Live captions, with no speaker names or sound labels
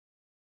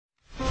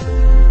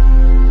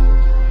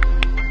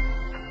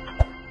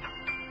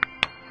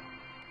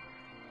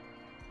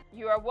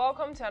are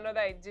welcome to another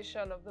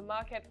edition of the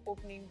Market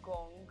Opening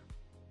Gong,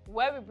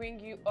 where we bring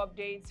you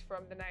updates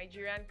from the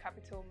Nigerian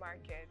capital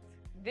market.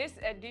 This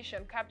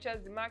edition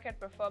captures the market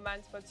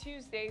performance for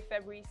Tuesday,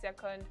 February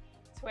 2nd,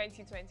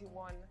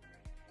 2021.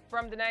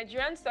 From the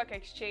Nigerian Stock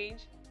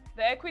Exchange,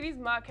 the equities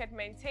market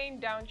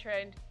maintained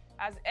downtrend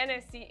as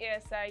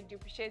NSE/ASI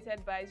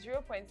depreciated by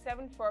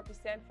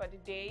 0.74% for the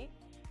day,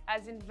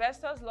 as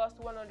investors lost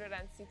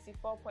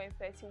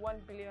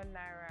 164.31 billion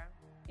naira.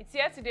 Its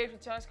year-to-date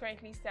returns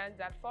currently stands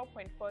at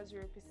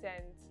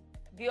 4.40%.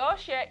 The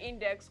all-share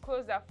index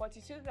closed at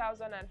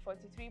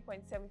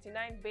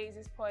 42,043.79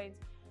 basis points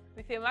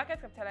with a market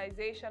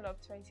capitalization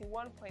of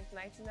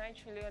 21.99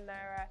 trillion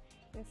naira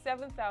in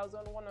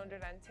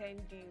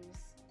 7,110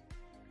 deals.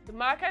 The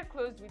market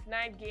closed with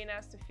 9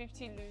 gainers to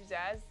 50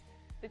 losers.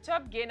 The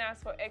top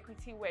gainers for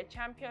equity were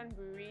Champion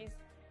Breweries,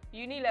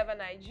 Unilever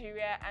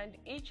Nigeria and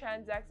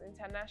eTranzact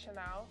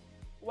International,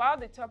 while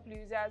the top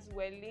losers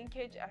were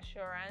Linkage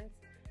Assurance,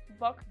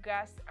 Buck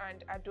Gas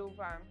and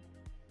Adova.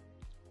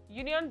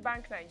 Union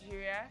Bank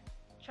Nigeria,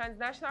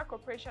 Transnational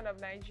Corporation of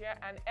Nigeria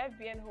and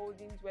FBN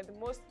Holdings were the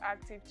most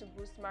active to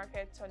boost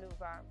market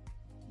turnover.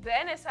 The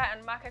NSI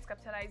and market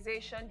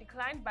capitalization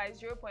declined by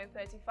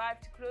 0.35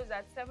 to close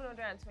at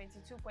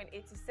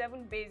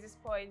 722.87 basis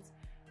points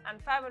and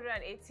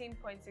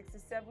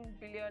 518.67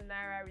 billion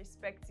naira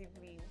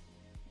respectively.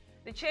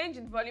 The change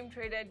in volume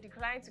traded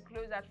declined to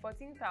close at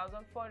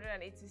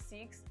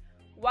 14,486,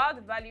 while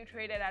the value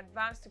traded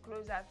advanced to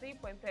close at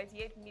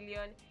 3.38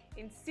 million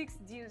in 6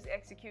 deals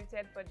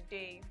executed for the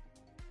day.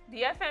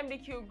 The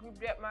FMDQ Group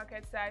debt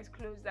market size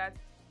closed at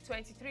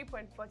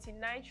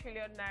 23.49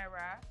 trillion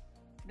naira.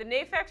 The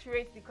NAFEX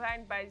rate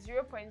declined by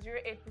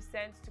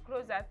 0.08% to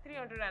close at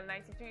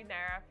 393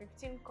 naira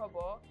 15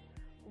 kobo,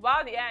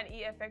 while the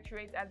I&E FX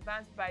rate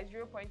advanced by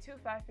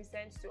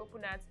 0.25% to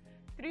open at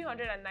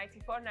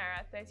 394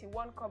 naira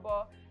 31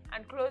 kobo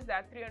and closed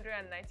at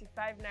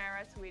 395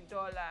 naira to a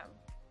dollar.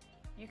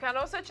 You can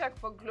also check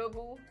for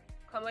global,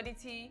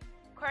 commodity,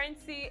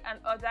 currency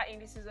and other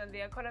indices on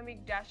the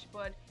economic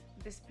dashboard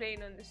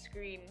displaying on the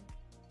screen.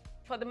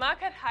 For the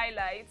market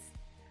highlights,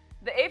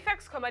 the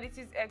AFEX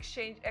Commodities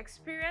Exchange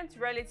experienced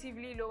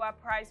relatively lower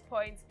price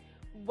points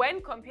when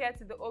compared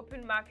to the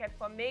open market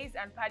for maize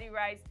and paddy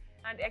rice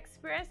and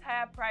experienced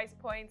higher price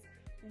points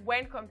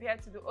when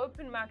compared to the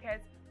open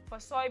market for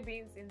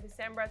soybeans in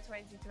December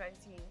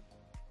 2020.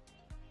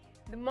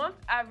 The month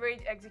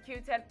average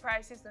executed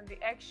prices on the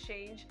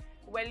exchange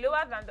were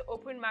lower than the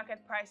open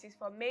market prices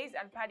for maize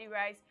and paddy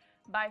rice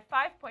by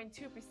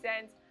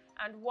 5.2%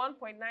 and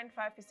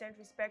 1.95%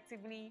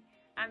 respectively,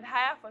 and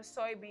higher for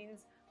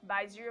soybeans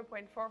by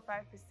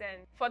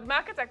 0.45%. For the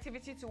market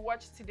activity to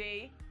watch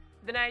today,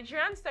 the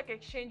Nigerian Stock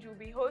Exchange will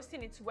be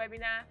hosting its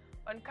webinar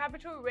on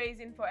capital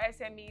raising for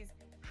SMEs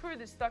through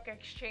the stock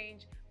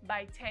exchange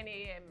by 10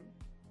 a.m.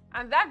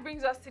 And that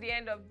brings us to the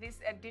end of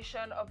this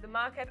edition of the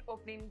Market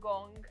Opening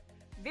Gong.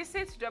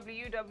 Visit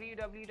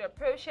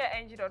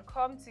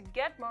www.proshareng.com to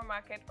get more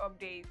market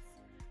updates.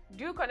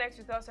 Do connect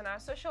with us on our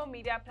social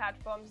media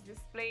platforms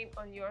displaying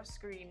on your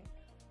screen.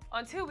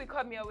 Until we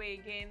come your way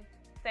again,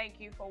 thank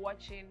you for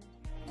watching.